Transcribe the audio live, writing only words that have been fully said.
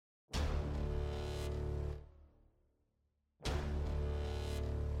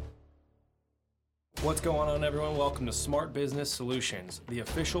What's going on, everyone? Welcome to Smart Business Solutions, the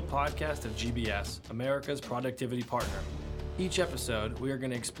official podcast of GBS, America's productivity partner. Each episode, we are going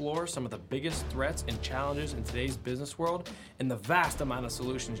to explore some of the biggest threats and challenges in today's business world and the vast amount of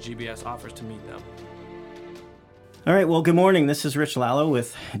solutions GBS offers to meet them. All right, well, good morning. This is Rich Lallo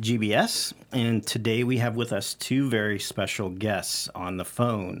with GBS, and today we have with us two very special guests on the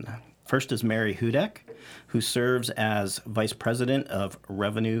phone. First is Mary Hudak, who serves as Vice President of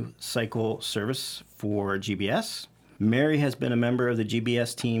Revenue Cycle Service for GBS. Mary has been a member of the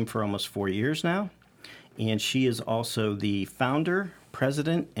GBS team for almost 4 years now, and she is also the founder,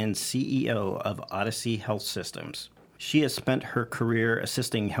 president, and CEO of Odyssey Health Systems. She has spent her career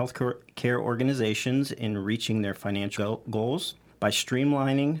assisting healthcare organizations in reaching their financial goals by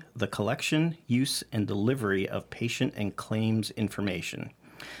streamlining the collection, use, and delivery of patient and claims information,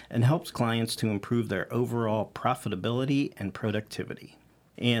 and helps clients to improve their overall profitability and productivity.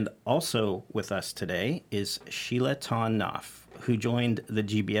 And also with us today is Sheila Ton-Noff, who joined the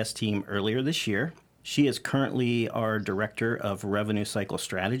GBS team earlier this year. She is currently our Director of Revenue Cycle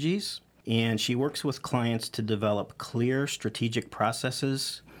Strategies, and she works with clients to develop clear strategic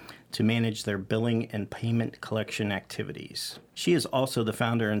processes to manage their billing and payment collection activities. She is also the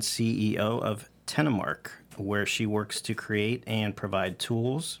founder and CEO of Tenemark, where she works to create and provide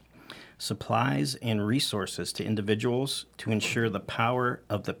tools, supplies, and resources to individuals to ensure the power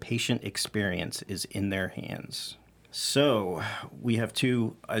of the patient experience is in their hands. So we have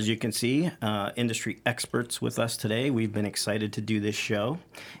two, as you can see, industry experts with us today. We've been excited to do this show.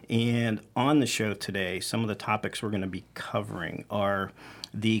 And on the show today, some of the topics we're going to be covering are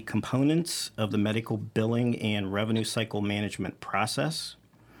the components of the medical billing and revenue cycle management process,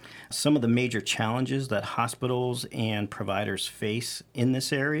 some of the major challenges that hospitals and providers face in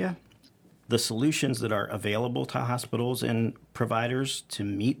this area, the solutions that are available to hospitals and providers to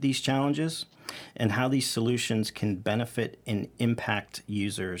meet these challenges, and how these solutions can benefit and impact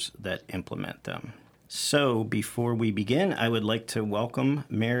users that implement them. So before we begin, I would like to welcome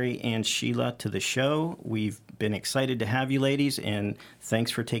Mary and Sheila to the show. We've been excited to have you ladies, and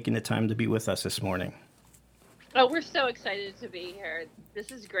thanks for taking the time to be with us this morning. Oh, we're so excited to be here.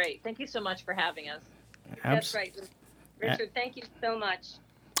 This is great. Thank you so much for having us. That's right. Richard, thank you so much.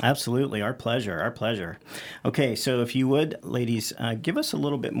 Absolutely. Our pleasure. Okay, so if you would, ladies, give us a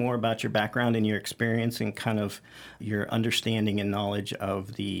little bit more about your background and your experience and kind of your understanding and knowledge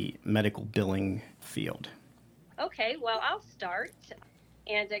of the medical billing field. Okay, well, I'll start.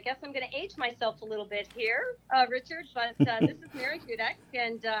 And I guess I'm going to age myself a little bit here, Richard, but this is Mary Hudak,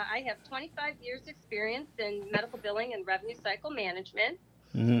 and I have 25 years experience in medical billing and revenue cycle management.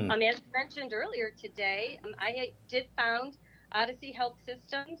 Mm-hmm. As mentioned earlier today, I did found Odyssey Health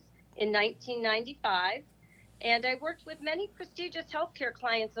Systems in 1995, and I worked with many prestigious healthcare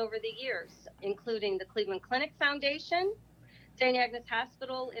clients over the years, including the Cleveland Clinic Foundation, St. Agnes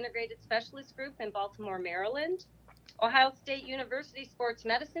Hospital Integrated Specialist Group in Baltimore, Maryland, Ohio State University Sports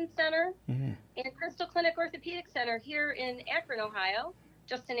Medicine Center, Mm-hmm. and Crystal Clinic Orthopedic Center here in Akron, Ohio,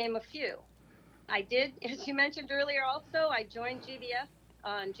 just to name a few. I did, as you mentioned earlier also, I joined GBS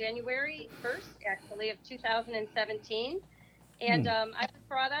on January 1st, actually, of 2017. And I was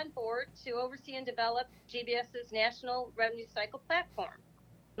brought on board to oversee and develop GBS's National Revenue Cycle Platform.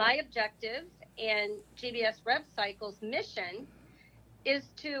 My objective and GBS Rev Cycle's mission is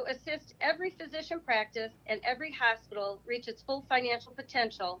to assist every physician practice and every hospital reach its full financial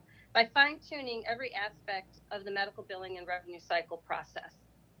potential by fine-tuning every aspect of the medical billing and revenue cycle process.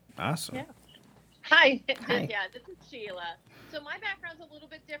 Awesome. Yeah. Hi. Hi. Yeah, this is Sheila. So my background's a little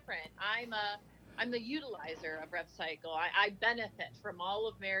bit different. I'm the utilizer of RevCycle. I benefit from all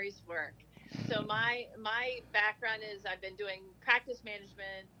of Mary's work. So my background is I've been doing practice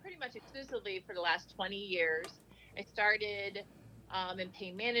management pretty much exclusively for the last 20 years. I started in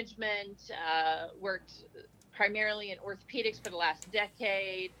pain management, worked primarily in orthopedics for the last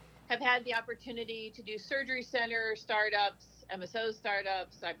decade, have had the opportunity to do surgery center startups, MSO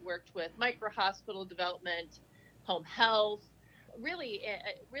startups. I've worked with micro-hospital development, home health, really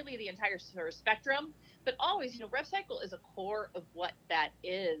the entire sort of spectrum, but always, RevCycle is a core of what that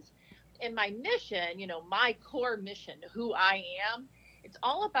is. And my mission, my core mission, who I am, it's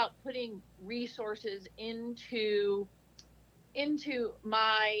all about putting resources into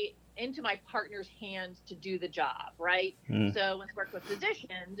my partner's hands to do the job, right? So when I worked with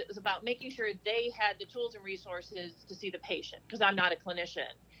physicians, it was about making sure they had the tools and resources to see the patient, because I'm not a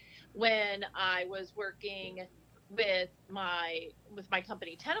clinician. When I was working with my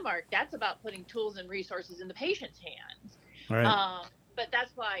company Tenemark, that's about putting tools and resources in the patient's hands. Right. But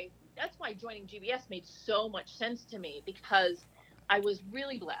that's why joining GBS made so much sense to me, because I was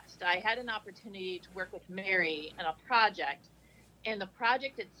really blessed. I had an opportunity to work with Mary on a project, and the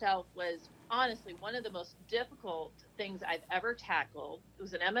project itself was honestly one of the most difficult things I've ever tackled. It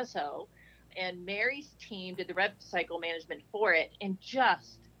was an MSO, and Mary's team did the rev cycle management for it. And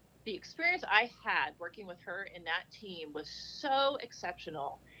just the experience I had working with her and that team was so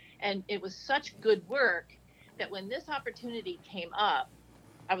exceptional. And it was such good work that when this opportunity came up,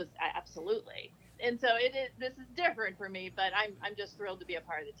 I absolutely. And so this is different for me, but I'm just thrilled to be a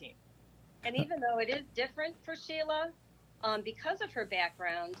part of the team. And even though it is different for Sheila, because of her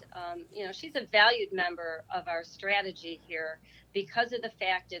background, she's a valued member of our strategy here because of the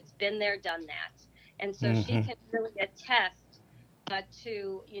fact it's been there, done that. And so she can really attest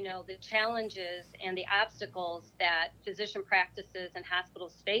to, the challenges and the obstacles that physician practices and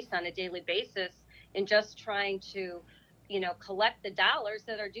hospitals face on a daily basis in just trying to, collect the dollars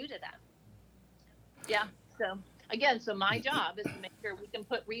that are due to them. Yeah. So again, my job is to make sure we can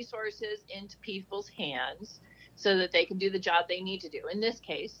put resources into people's hands so that they can do the job they need to do. In this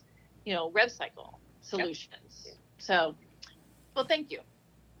case, rev cycle solutions. Yep. So, well, thank you.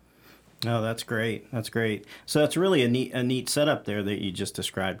 Oh, that's great. That's great. So that's really a neat setup there that you just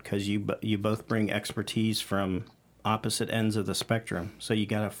described, because you both bring expertise from opposite ends of the spectrum. So you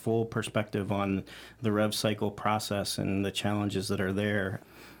got a full perspective on the rev cycle process and the challenges that are there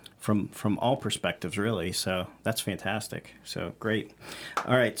from all perspectives, really. So that's fantastic. So great.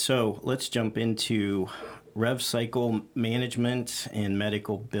 All right, so let's jump into rev cycle management and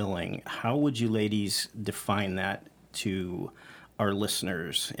medical billing. How would you ladies define that to our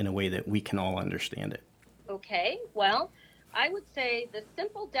listeners in a way that we can all understand it? Okay, well, I would say the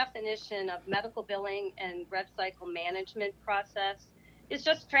simple definition of medical billing and rev cycle management process is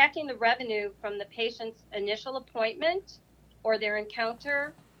just tracking the revenue from the patient's initial appointment or their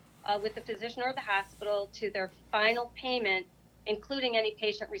encounter with the physician or the hospital to their final payment, including any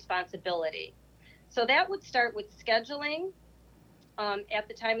patient responsibility. So that would start with scheduling at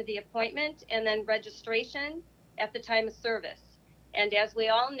the time of the appointment, and then registration at the time of service. And as we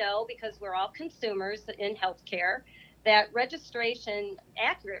all know, because we're all consumers in healthcare, that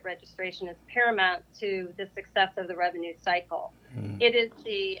accurate registration is paramount to the success of the revenue cycle. It is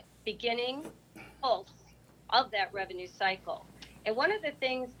the beginning pulse of that revenue cycle. And one of the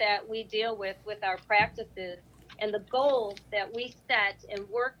things that we deal with our practices and the goals that we set and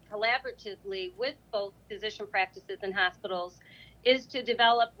work collaboratively with both physician practices and hospitals is to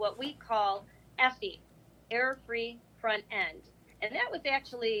develop what we call EFFE, error-free front end. And that was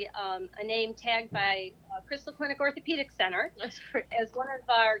actually a name tagged by Crystal Clinic Orthopedic Center as one of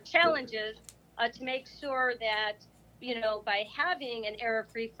our challenges to make sure that, by having an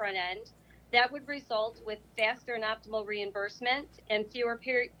error-free front end, that would result with faster and optimal reimbursement and fewer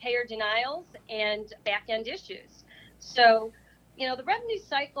payer denials and back-end issues. So, the revenue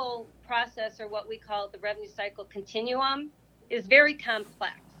cycle process, or what we call the revenue cycle continuum, is very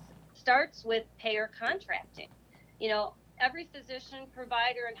complex. Starts with payer contracting. Every physician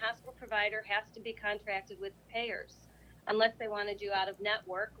provider and hospital provider has to be contracted with payers unless they want to do out of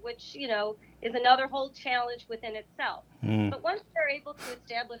network, which, is another whole challenge within itself. But once they're able to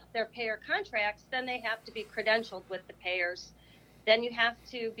establish their payer contracts, then they have to be credentialed with the payers. Then you have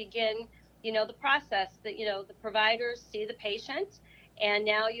to begin, the process that, the providers see the patient, and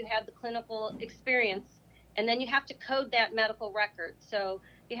now you have the clinical experience, and then you have to code that medical record. So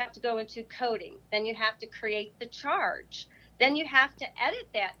you have to go into coding. Then you have to create the charge. Then you have to edit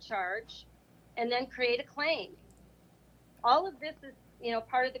that charge and then create a claim. All of this is,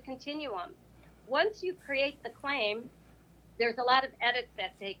 part of the continuum. Once you create the claim, there's a lot of edits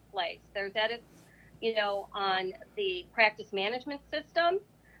that take place. There's edits, on the practice management system.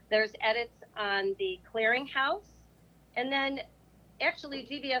 There's edits on the clearinghouse. And then actually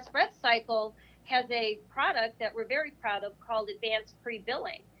GBS Rev Cycle has a product that we're very proud of called Advanced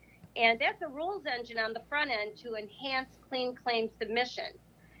Pre-Billing. And that's a rules engine on the front end to enhance clean claim submission.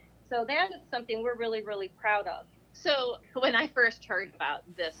 So that is something we're really, really proud of. So when I first heard about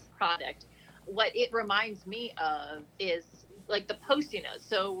this product, what it reminds me of is like the Post-it notes.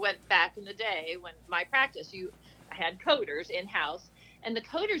 So back in the day when my practice, I had coders in-house, and the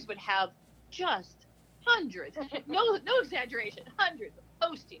coders would have just hundreds, no exaggeration, hundreds of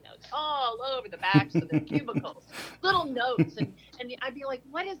Post-it notes all over the backs of the cubicles, little notes. And I'd be like,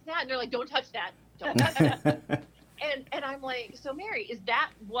 what is that? And they're like, don't touch that. Don't touch that. And I'm like, so Mary, is that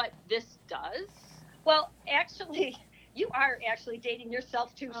what this does? Well, actually, you are actually dating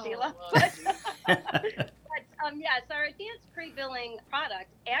yourself too, Sheila. But yes, our Advanced Pre-Billing product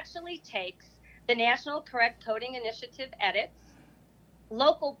actually takes the National Correct Coding Initiative edits,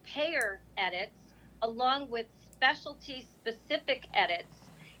 local payer edits, along with specialty specific edits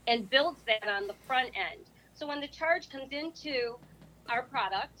and builds that on the front end. So when the charge comes into our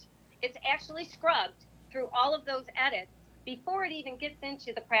product, it's actually scrubbed through all of those edits before it even gets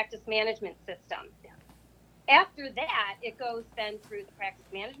into the practice management system. After that, it goes then through the practice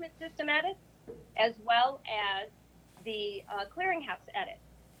management system edits as well as the clearinghouse edits.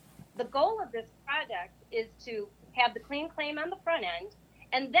 The goal of this project is to have the clean claim on the front end,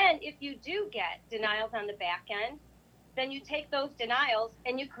 and then if you do get denials on the back end, then you take those denials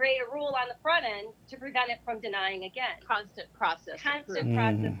and you create a rule on the front end to prevent it from denying again. Constant process. Constant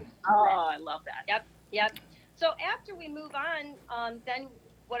process. Oh, I love that. Yep. So after we move on, then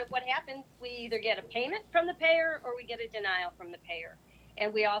what happens? We either get a payment from the payer or we get a denial from the payer.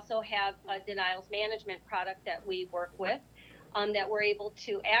 And we also have a denials management product that we work with that we're able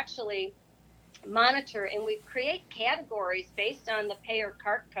to actually monitor, and we create categories based on the payer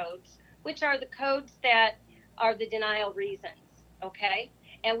CART codes, which are the codes that are the denial reasons, okay?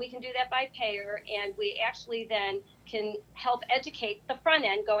 And we can do that by payer, and we actually then can help educate the front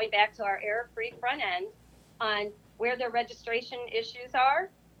end, going back to our error-free front end, on where their registration issues are.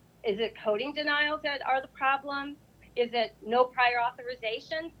 Is it coding denials that are the problem? Is it no prior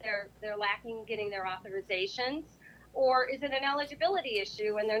authorizations? They're lacking getting their authorizations. Or is it an eligibility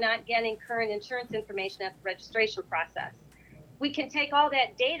issue and they're not getting current insurance information at the registration process? We can take all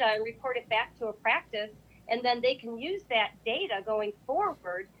that data and report it back to a practice, and then they can use that data going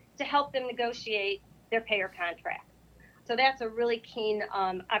forward to help them negotiate their payer contracts. So that's a really keen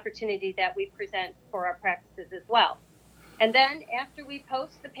opportunity that we present for our practices as well. And then after we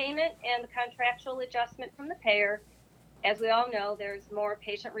post the payment and the contractual adjustment from the payer, as we all know, there's more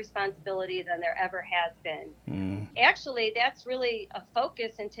patient responsibility than there ever has been. Actually, that's really a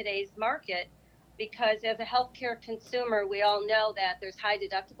focus in today's market, because as a healthcare consumer, we all know that there's high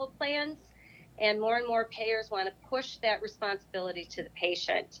deductible plans, and more payers want to push that responsibility to the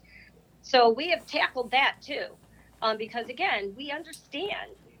patient. So we have tackled that too, because again, we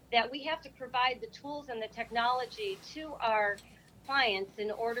understand that we have to provide the tools and the technology to our clients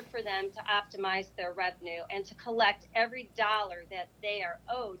in order for them to optimize their revenue and to collect every dollar that they are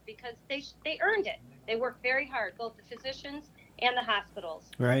owed, because they earned it. They work very hard, both the physicians and the hospitals.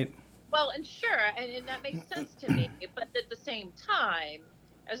 Right. Well, and sure, and that makes sense to me. But at the same time,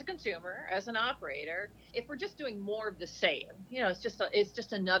 as a consumer, as an operator, if we're just doing more of the same, it's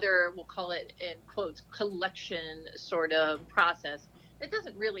just another, we'll call it in quotes, collection sort of process, it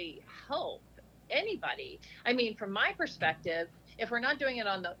doesn't really help anybody. I mean, from my perspective, if we're not doing it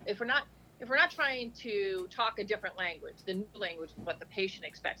if we're not trying to talk a different language, the new language of what the patient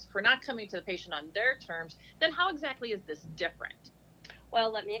expects, if we're not coming to the patient on their terms, then how exactly is this different?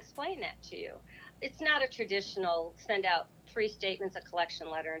 Well, let me explain that to you. It's not a traditional send out 3 statements, a collection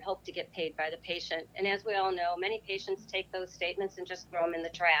letter, and hope to get paid by the patient. And as we all know, many patients take those statements and just throw them in the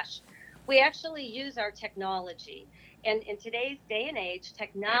trash. We actually use our technology. And in today's day and age,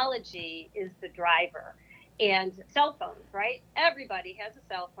 technology is the driver. And cell phones, right? Everybody has a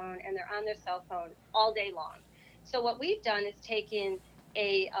cell phone, and they're on their cell phone all day long. So what we've done is taken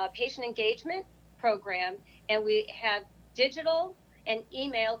a patient engagement program, and we have digital and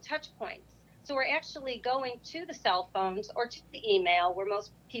email touch points. So we're actually going to the cell phones or to the email, where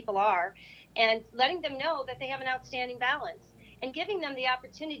most people are, and letting them know that they have an outstanding balance, and giving them the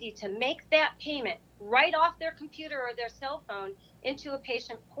opportunity to make that payment right off their computer or their cell phone into a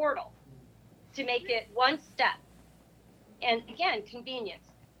patient portal, to make it one step. And again, convenience.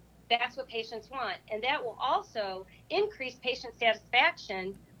 That's what patients want. And that will also increase patient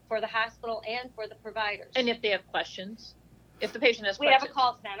satisfaction for the hospital and for the providers. And if they have questions, if the patient has questions. We have a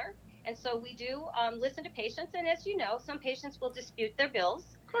call center. And so we do listen to patients. And as you know, some patients will dispute their bills.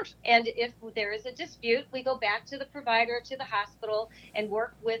 Of course. And if there is a dispute, we go back to the provider, to the hospital, and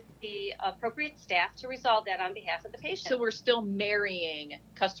work with the appropriate staff to resolve that on behalf of the patient. So we're still marrying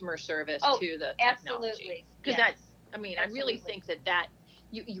customer service to the technology. Absolutely. Because yes. I really think that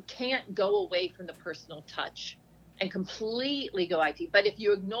you can't go away from the personal touch and completely go IT. But if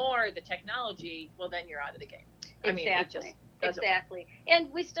you ignore the technology, well, then you're out of the game. Exactly.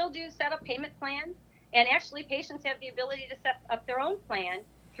 And we still do set up payment plans. And actually, patients have the ability to set up their own plan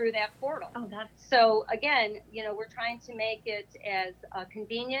through that portal. So again, we're trying to make it as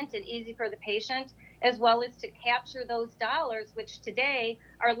convenient and easy for the patient, as well as to capture those dollars, which today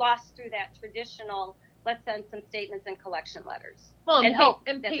are lost through that traditional, let's send some statements and collection letters. Well, and hope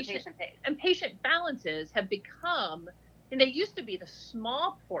that patient, the patient pays. And patient balances have become, and they used to be the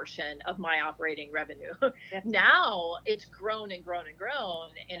small portion of my operating revenue. Now it's grown and grown and grown.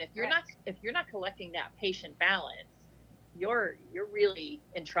 And if you're not collecting that patient balance, you're really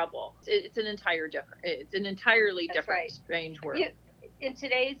in trouble. It's an entirely That's different, right. strange world. In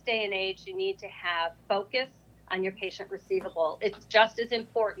today's day and age, you need to have focus on your patient receivable. It's just as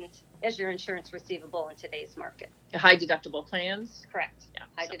important as your insurance receivable in today's market. High deductible plans. Correct. Yeah.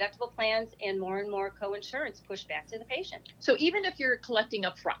 High deductible plans and more co-insurance pushed back to the patient. So even if you're collecting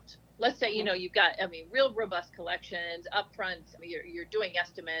upfront, let's say, you've got, real robust collections upfront, you're doing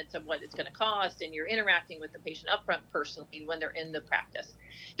estimates of what it's going to cost, and you're interacting with the patient upfront personally when they're in the practice.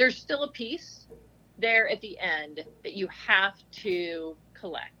 There's still a piece there at the end that you have to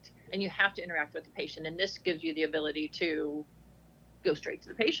collect, and you have to interact with the patient. And this gives you the ability to go straight to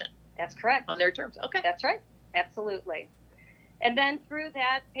the patient. That's correct. On their terms. Okay. That's right. Absolutely. And then through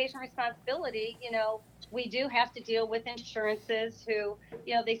that patient responsibility, we do have to deal with insurances who,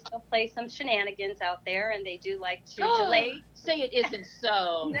 they still play some shenanigans out there, and they do like to delay. Say it isn't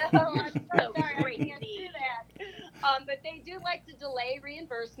so. No, I'm so sorry, I can't do that. But they do like to delay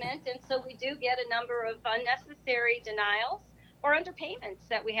reimbursement, and so we do get a number of unnecessary denials or underpayments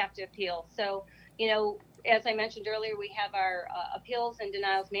that we have to appeal. So, as I mentioned earlier, we have our appeals and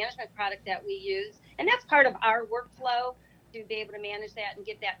denials management product that we use, and that's part of our workflow to be able to manage that and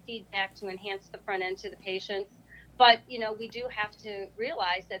get that feedback to enhance the front end to the patients. But, we do have to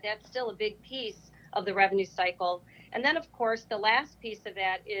realize that that's still a big piece of the revenue cycle. And then, of course, the last piece of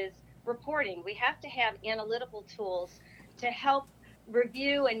that is reporting. We have to have analytical tools to help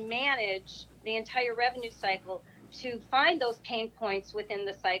review and manage the entire revenue cycle to find those pain points within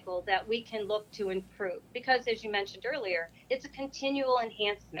the cycle that we can look to improve. Because, as you mentioned earlier, it's a continual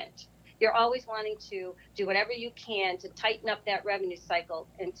enhancement. You're always wanting to do whatever you can to tighten up that revenue cycle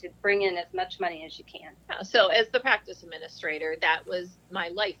and to bring in as much money as you can. So as the practice administrator, that was my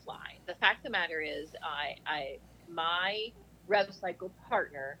lifeline. The fact of the matter is my rev cycle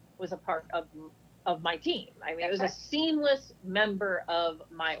partner was a part of my team. It was a seamless member of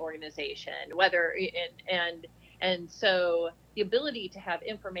my organization, and so the ability to have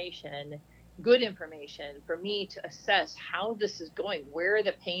good information for me to assess how this is going, where are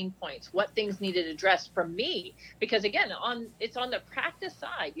the pain points, what things needed addressed from me, because again, it's on the practice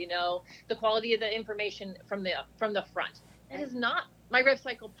side, the quality of the information from the front. That is not my rev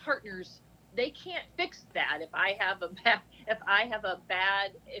cycle partners. They can't fix that if I'm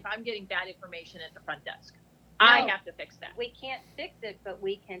getting bad information at the front desk. No, I have to fix that. We can't fix it, but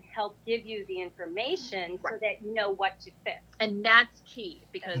we can help give you the information so that you know what to fix. And that's key,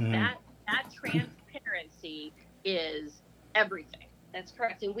 because that transparency is everything. That's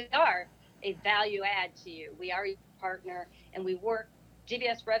correct. And we are a value add to you. We are your partner, and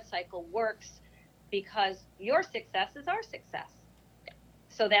GBS Rev Cycle works because your success is our success.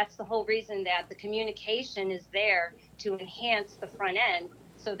 So that's the whole reason that the communication is there to enhance the front end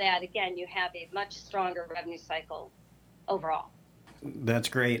so that, again, you have a much stronger revenue cycle overall. That's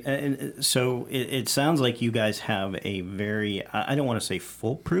great. And so it sounds like you guys have a very, I don't want to say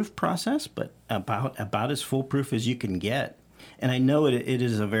foolproof process, but about as foolproof as you can get. And I know it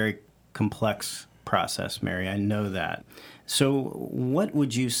is a very complex process, Mary. I know that. So what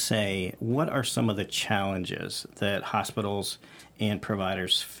would you say, what are some of the challenges that hospitals and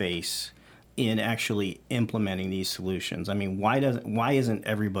providers face in actually implementing these solutions? Why isn't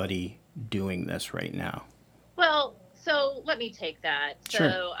everybody doing this right now? Well, so let me take that. Sure.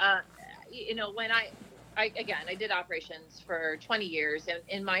 So, when I did operations for 20 years, and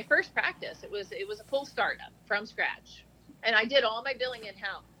in my first practice, it was a full startup from scratch, and I did all my billing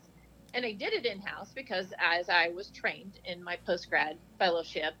in-house. And I did it in-house because as I was trained in my post-grad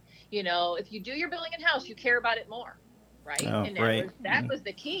fellowship, if you do your billing in-house, you care about it more, right? Oh, and that was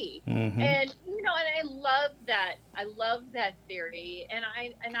the key. Mm-hmm. And, and I love that. I love that theory. And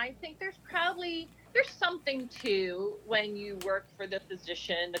I think there's something to when you work for the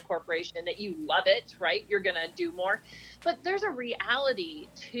physician, the corporation, that you love it, right? You're going to do more. But there's a reality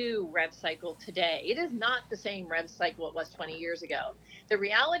to rev cycle today. It is not the same rev cycle it was 20 years ago. The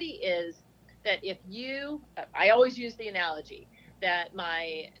reality is that I always use the analogy that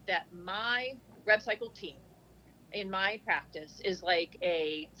my rev cycle team in my practice is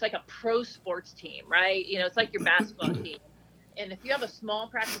it's like a pro sports team, right? It's like your basketball team. And if you have a small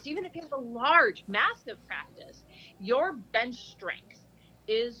practice, even if you have a large, massive practice, your bench strength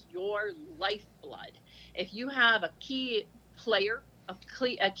is your lifeblood. If you have a key player,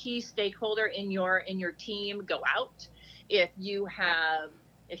 a key stakeholder in your team go out, if you have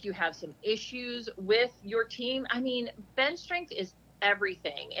some issues with your team, bench strength is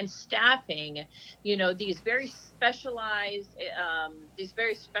everything. And staffing, these very specialized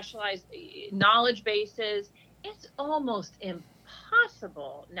knowledge bases, it's almost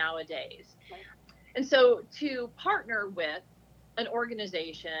impossible nowadays. And so to partner with an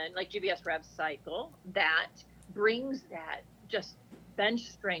organization like GBS RevCycle that brings that just bench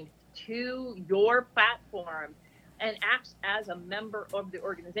strength to your platform and acts as a member of the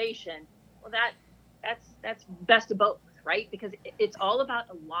organization, well, that's best of both, right? Because it's all about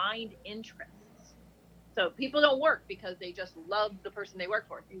aligned interests. So people don't work because they just love the person they work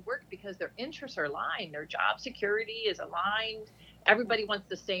for. They work because their interests are aligned, their job security is aligned. Everybody wants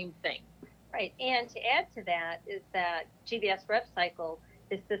the same thing. Right. And to add to that is that GBS RevCycle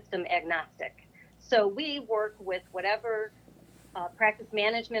is system agnostic. So we work with whatever practice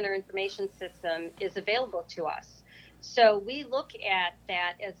management or information system is available to us. So we look at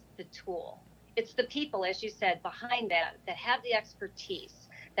that as the tool. It's the people, as you said, behind that have the expertise,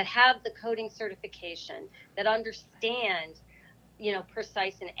 that have the coding certification, that understand,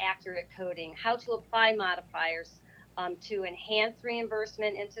 precise and accurate coding, how to apply modifiers to enhance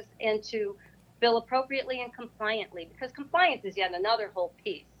reimbursement and to bill appropriately and compliantly, because compliance is yet another whole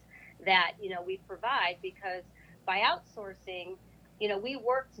piece that, we provide, because by outsourcing, we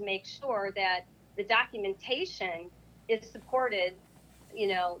work to make sure that the documentation is supported,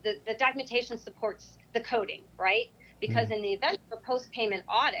 the documentation supports the coding, right? Because in the event of a post-payment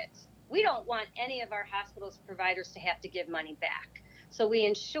audit, we don't want any of our hospitals providers to have to give money back. So we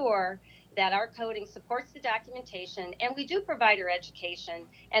ensure that our coding supports the documentation, and we do provider education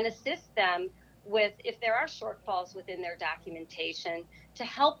and assist them with, if there are shortfalls within their documentation, to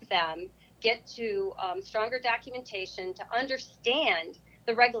help them get to stronger documentation, to understand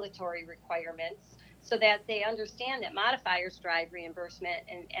the regulatory requirements so that they understand that modifiers drive reimbursement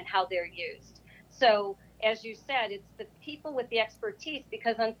and how they're used. So as you said, it's the people with the expertise,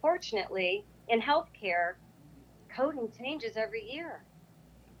 because unfortunately in healthcare, coding changes every year.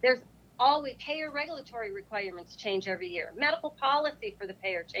 There's always payer regulatory requirements change every year. Medical policy for the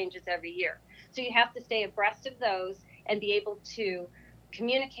payer changes every year. So you have to stay abreast of those and be able to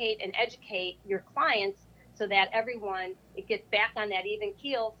communicate and educate your clients so that everyone gets back on that even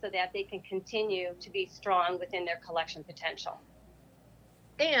keel so that they can continue to be strong within their collection potential.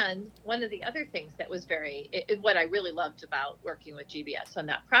 And one of the other things that was what I really loved about working with GBS on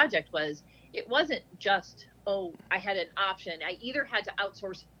that project was it wasn't just, I had an option. I either had to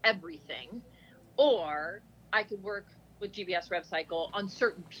outsource everything, or I could work with GBS RevCycle on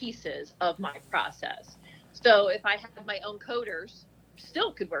certain pieces of my process. So if I had my own coders,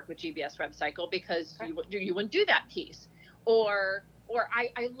 still could work with GBS RevCycle because you wouldn't do that piece. Or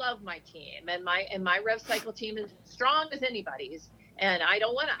I love my team, and my RevCycle team is strong as anybody's, and I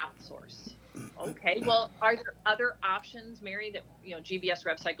don't want to outsource. Okay, well, are there other options, Mary, that GBS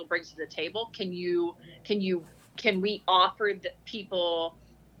RevCycle brings to the table? Can we offer the people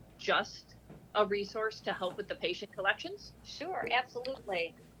just a resource to help with the patient collections? Sure,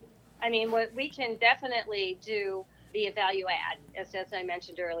 absolutely. I mean, what we can definitely do be a value add, as I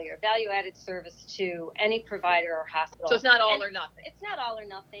mentioned earlier, value added service to any provider or hospital. So it's not all or nothing. It's not all or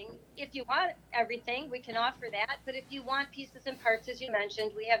nothing. If you want everything, we can offer that. But if you want pieces and parts, as you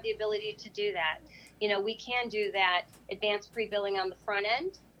mentioned, we have the ability to do that. We can do that advanced pre-billing on the front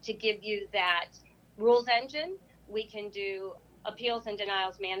end to give you that rules engine. We can do appeals and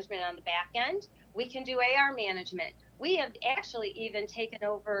denials management on the back end. We can do AR management. We have actually even taken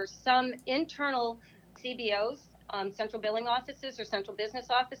over some internal CBOs, central billing offices or central business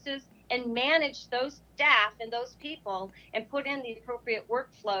offices, and manage those staff and those people and put in the appropriate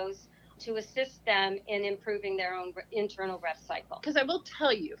workflows to assist them in improving their own internal RevCycle. Because I will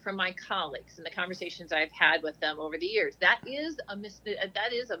tell you from my colleagues and the conversations I've had with them over the years, that is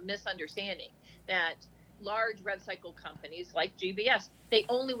a misunderstanding that large RevCycle companies like GBS, they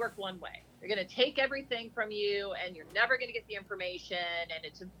only work one way. They're going to take everything from you and you're never going to get the information, and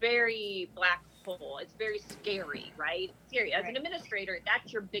it's a very black hole. It's very scary, right? It's scary. As an administrator,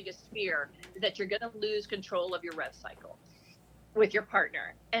 that's your biggest fear, is that you're going to lose control of your RevCycle with your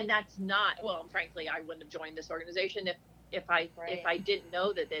partner. And that's not, well, frankly, I wouldn't have joined this organization if I didn't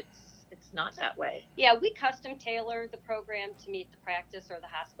know that it's not that way. Yeah, we custom tailor the program to meet the practice or the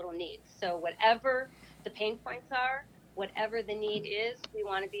hospital needs. So whatever the pain points are, whatever the need is, we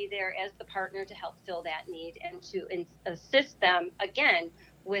want to be there as the partner to help fill that need and to assist them, again,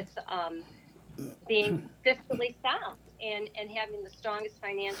 with being fiscally sound and having the strongest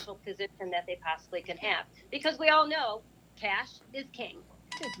financial position that they possibly can have. Because we all know cash is king.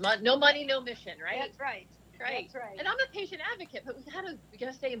 No money, no mission, right? That's right. Right. That's right. And I'm a patient advocate, but we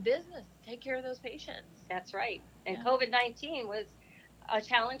gotta stay in business, take care of those patients. That's right. And COVID-19 was a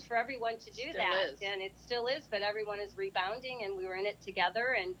challenge for everyone to do that. And it still is, but everyone is rebounding, and we were in it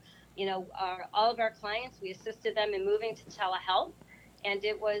together. And, all of our clients, we assisted them in moving to telehealth. And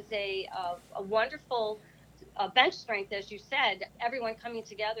it was a wonderful bench strength, as you said, everyone coming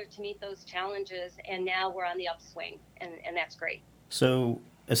together to meet those challenges. And now we're on the upswing, and that's great. So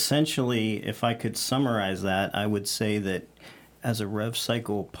essentially, if I could summarize that, I would say that as a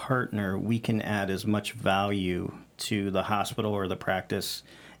RevCycle partner, we can add as much value to the hospital or the practice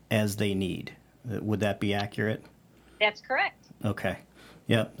as they need. Would that be accurate? That's correct. Okay.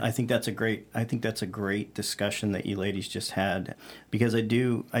 Yeah, I think that's a great discussion that you ladies just had, because I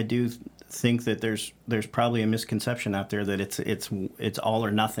do think that there's probably a misconception out there that it's all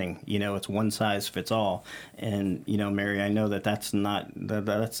or nothing. It's one size fits all. And Mary, I know that's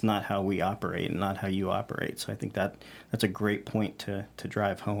not how we operate and not how you operate. So I think that's a great point to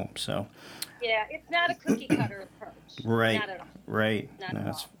drive home. So yeah, it's not a cookie cutter approach. Right. Not at all. Right. Not at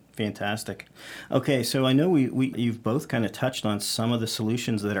That's all. fantastic. Okay, so I know you've both kind of touched on some of the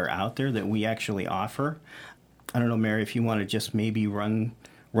solutions that are out there that we actually offer. I don't know, Mary, if you want to just maybe run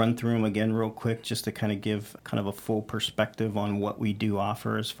through them again real quick, just to kind of give kind of a full perspective on what we do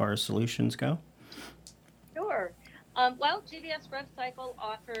offer as far as solutions go. Sure. Well, GBS RevCycle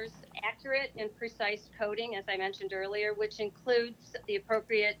offers accurate and precise coding, as I mentioned earlier, which includes the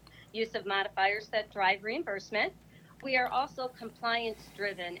appropriate use of modifiers that drive reimbursement. We are also compliance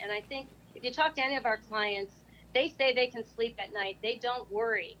driven. And I think if you talk to any of our clients, they say they can sleep at night. They don't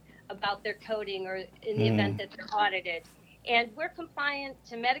worry about their coding or in the event that they're audited. And we're compliant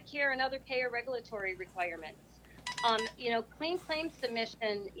to Medicare and other payer regulatory requirements. Clean claim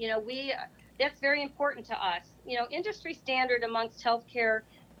submission, that's very important to us. Industry standard amongst healthcare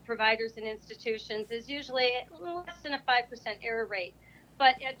providers and institutions is usually less than a 5% error rate.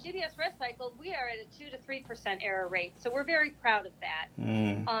 But at GBS RevCycle, we are at a 2 to 3% error rate. So we're very proud of that.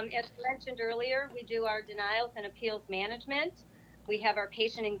 As mentioned earlier, we do our denials and appeals management. We have our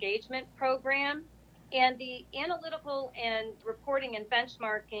patient engagement program. And the analytical and reporting and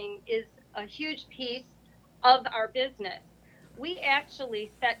benchmarking is a huge piece of our business. We actually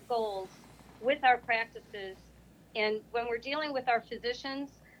set goals with our practices. And when we're dealing with our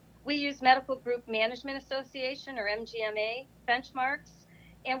physicians, we use Medical Group Management Association, or MGMA, benchmarks.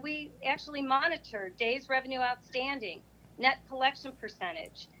 And we actually monitor days revenue outstanding, net collection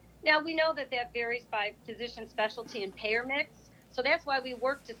percentage. Now, we know that varies by physician specialty and payer mix. So that's why we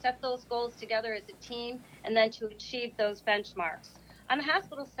work to set those goals together as a team and then to achieve those benchmarks. On the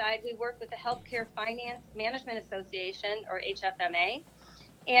hospital side, we work with the Healthcare Finance Management Association, or HFMA,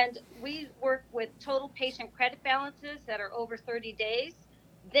 and we work with total patient credit balances that are over 30 days.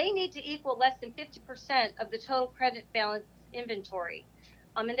 They need to equal less than 50% of the total credit balance inventory.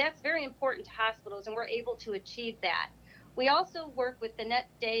 And that's very important to hospitals, and we're able to achieve that. We also work with the net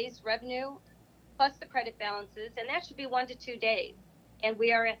days revenue plus the credit balances, and that should be 1 to 2 days. And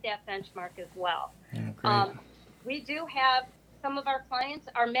we are at that benchmark as well. We do have some of our clients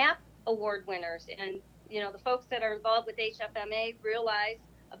are MAP award winners, and the folks that are involved with HFMA realize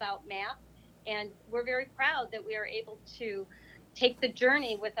about MAP, and we're very proud that we are able to take the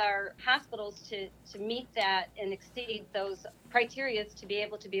journey with our hospitals to meet that and exceed those criteria to be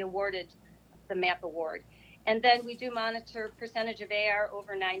able to be awarded the MAP award. And then we do monitor percentage of AR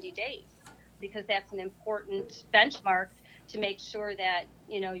over 90 days, because that's an important benchmark to make sure that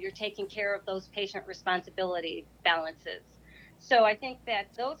you're taking care of those patient responsibility balances. So I think that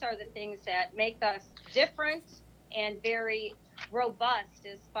those are the things that make us different and very robust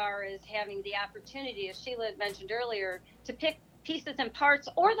as far as having the opportunity, as Sheila had mentioned earlier, to pick pieces and parts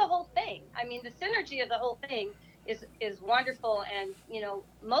or the whole thing. I mean, the synergy of the whole thing is wonderful, and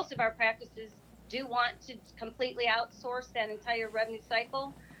most of our practices do want to completely outsource that entire revenue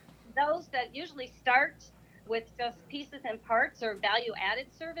cycle. Those that usually start with just pieces and parts or value-added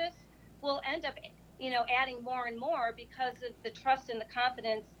service will end up, adding more and more because of the trust and the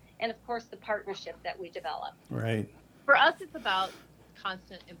confidence and, of course, the partnership that we develop. Right. For us, it's about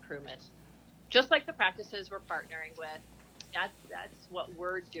constant improvement. Just like the practices we're partnering with, that's what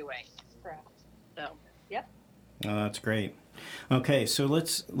we're doing. Correct. So. Yep. Oh, that's great. Okay, so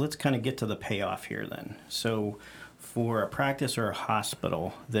let's kind of get to the payoff here then. So for a practice or a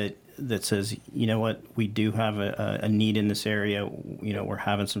hospital that says, you know what, we do have a need in this area, we're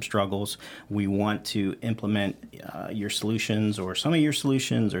having some struggles, we want to implement your solutions or some of your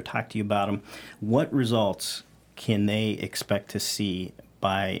solutions or talk to you about them, what results can they expect to see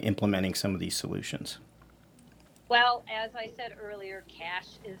by implementing some of these solutions? Well, as I said earlier, cash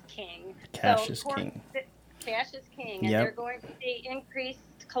is king. Cash is king. Cash is king, and Yep. they're going to see increased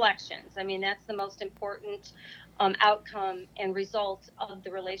collections. I mean, that's the most important outcome and result of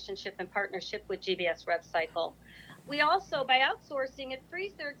the relationship and partnership with GBS RevCycle. We also, by outsourcing, it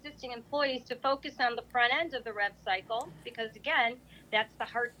frees their existing employees to focus on the front end of the rev cycle because, again, that's the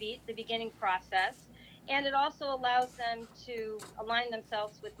heartbeat, the beginning process. And it also allows them to align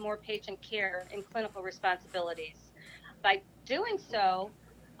themselves with more patient care and clinical responsibilities. By doing so,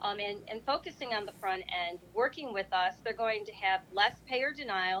 and focusing on the front end, working with us, they're going to have less payer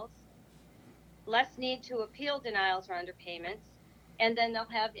denials, less need to appeal denials or underpayments, and then they'll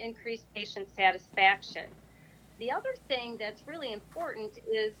have increased patient satisfaction. The other thing that's really important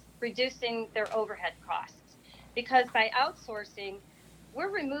is reducing their overhead costs, because by outsourcing, we're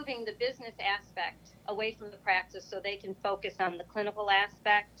removing the business aspect away from the practice so they can focus on the clinical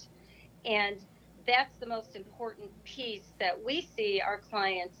aspect. And that's the most important piece that we see our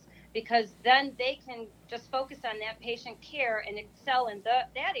clients, because then they can just focus on that patient care and excel in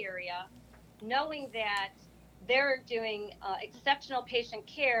that area, knowing that they're doing exceptional patient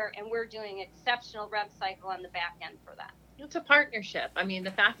care and we're doing exceptional rev cycle on the back end for them. It's a partnership. I mean,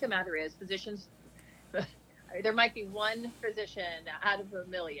 the fact of the matter is physicians, there might be one physician out of a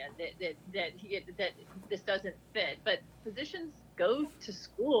million that this doesn't fit, but physicians go to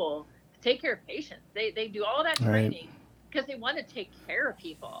school to take care of patients. They do all that training because they want to take care of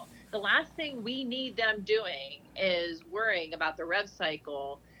people. The last thing we need them doing is worrying about the rev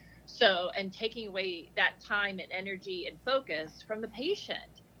cycle, and taking away that time and energy and focus from the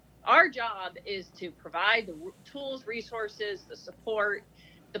patient. Our job is to provide the tools, resources, the support,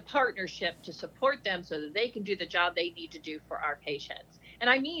 the partnership to support them so that they can do the job they need to do for our patients. And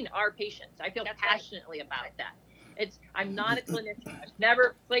I mean our patients. I feel passionately about that. I'm not a clinician. I've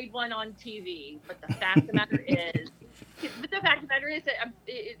never played one on TV, but the fact of the matter is that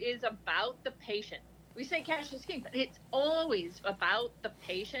it is about the patient. We say cash is king, but it's always about the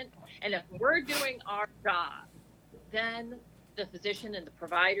patient. And if we're doing our job, then the physician and the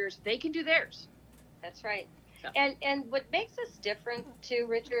providers, they can do theirs. That's right. So. And what makes us different too,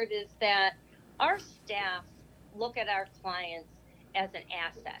 Richard, is that our staff look at our clients as an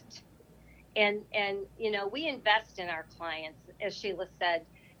asset. And we invest in our clients, as Sheila said,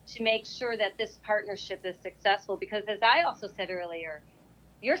 to make sure that this partnership is successful, because as I also said earlier,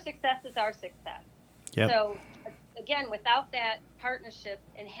 your success is our success. Yep. So again, without that partnership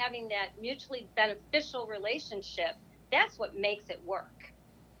and having that mutually beneficial relationship, that's what makes it work.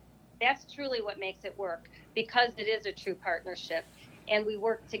 That's truly what makes it work, because it is a true partnership, and we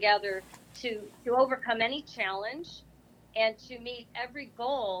work together to overcome any challenge and to meet every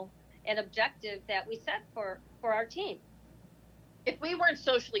goal and objective that we set for our team. If we weren't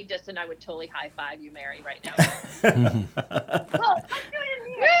socially distant, I would totally high five you, Mary, right now.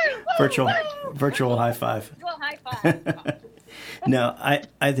 Virtual high five. Virtual high five. No,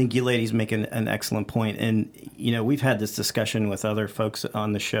 I think you ladies make an excellent point. And, we've had this discussion with other folks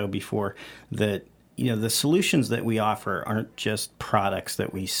on the show before that, the solutions that we offer aren't just products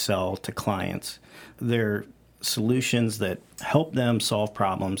that we sell to clients. They're solutions that help them solve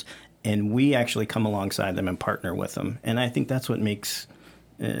problems, and we actually come alongside them and partner with them. And I think that's what makes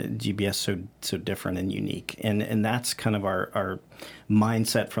GBS so different and unique. And that's kind of our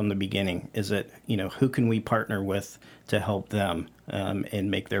mindset from the beginning, is that, who can we partner with to help them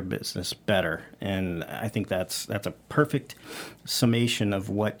and make their business better? And I think that's a perfect summation of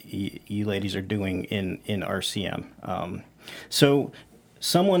what you ladies are doing in RCM. So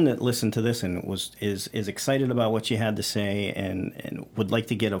someone that listened to this and is excited about what you had to say and would like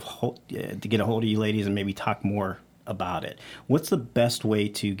to get a hold of you ladies and maybe talk more about it, what's the best way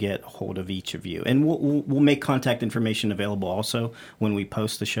to get a hold of each of you? And we'll make contact information available also when we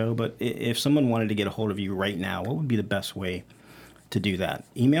post the show. But if someone wanted to get a hold of you right now, what would be the best way to do that?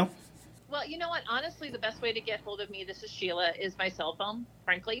 Email? Well, you know what? Honestly, the best way to get hold of me, this is Sheila, is my cell phone.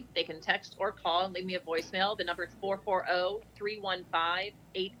 Frankly, they can text or call and leave me a voicemail. The number is 440-315-8896.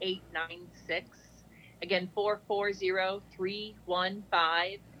 Again,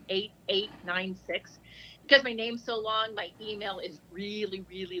 440-315-8896. Because my name's so long, my email is really,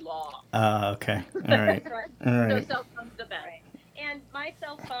 really long. Okay. All right. All right. So cell phone's the best. Right. And my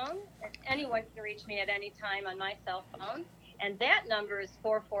cell phone, anyone can reach me at any time on my cell phone. And that number is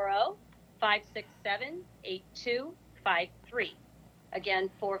 440-567-8253. Again,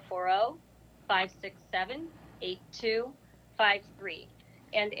 440-567-8253.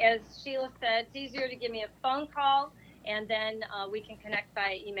 And as Sheila said, it's easier to give me a phone call, and then we can connect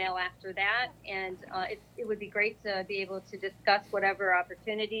by email after that. And it would be great to be able to discuss whatever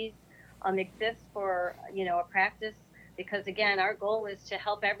opportunities exist for, a practice, because again, our goal is to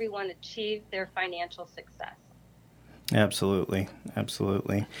help everyone achieve their financial success. Absolutely.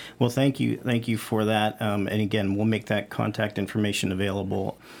 Well, thank you for that. And again, we'll make that contact information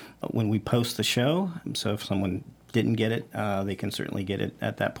available when we post the show. So if someone didn't get it, they can certainly get it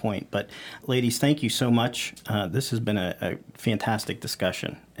at that point. But ladies, thank you so much. This has been a fantastic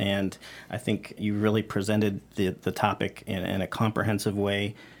discussion, and I think you really presented the topic in a comprehensive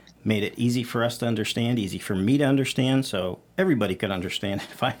way, made it easy for us to understand, easy for me to understand, so everybody could understand it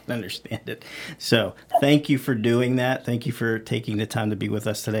if I could understand it. So thank you for doing that. Thank you for taking the time to be with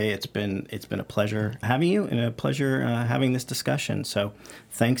us today. It's been a pleasure having you and a pleasure having this discussion. So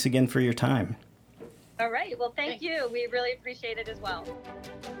thanks again for your time. All right. Well, thank you. We really appreciate it as well.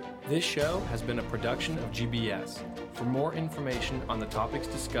 This show has been a production of GBS. For more information on the topics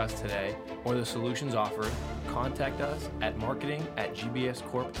discussed today or the solutions offered, contact us at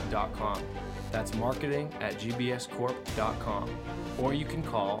marketing@gbscorp.com. That's marketing@gbscorp.com. Or you can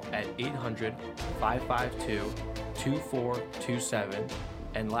call at 800-552-2427.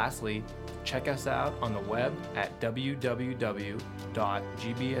 And lastly, check us out on the web at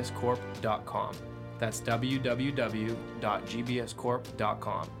www.gbscorp.com. That's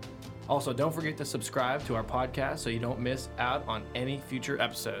www.gbscorp.com. Also, don't forget to subscribe to our podcast so you don't miss out on any future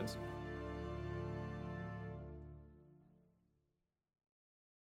episodes.